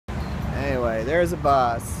anyway, there's a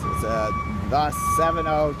bus. It's a bus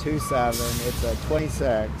 7027. It's a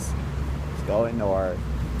 26. It's going north.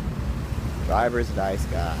 Driver's a nice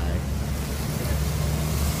guy.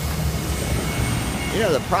 You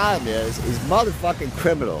know, the problem is, these motherfucking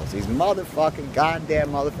criminals, these motherfucking goddamn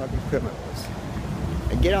motherfucking criminals,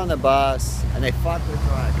 they get on the bus and they fuck their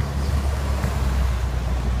drivers.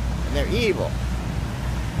 And they're evil.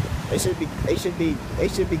 They should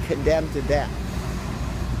be condemned to death.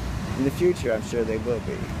 In the future, I'm sure they will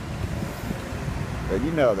be. But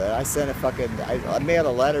you know that. I sent a fucking, I mailed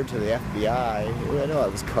a letter to the FBI. I know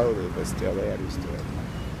it was coded, but still, they understood.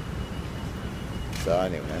 So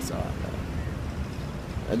anyway, that's all I know.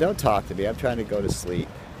 And don't talk to me. I'm trying to go to sleep.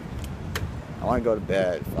 I want to go to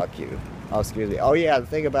bed. Fuck you. Oh, excuse me. Oh yeah, the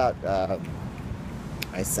thing about,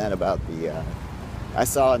 I sent about the, I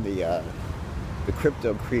saw in the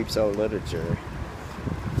Crypto Creeps old literature.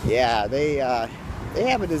 Yeah, they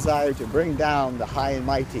have a desire to bring down the high and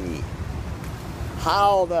mighty.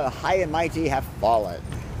 How the high and mighty have fallen.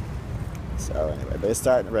 So anyway, but it's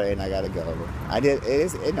starting to rain. I gotta go.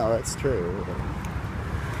 It's true.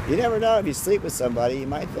 You never know. If you sleep with somebody, you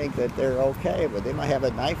might think that they're okay, but they might have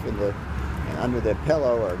a knife under their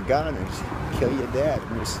pillow or a gun and kill you dead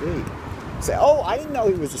in your sleep. Say, oh, I didn't know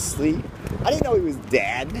he was asleep. I didn't know he was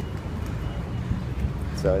dead.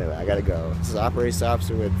 So anyway, I gotta go. This is Operations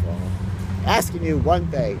Officer Windfall. Asking you one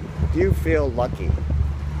thing. Do you feel lucky? I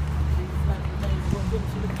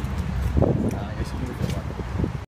guess you do feel lucky.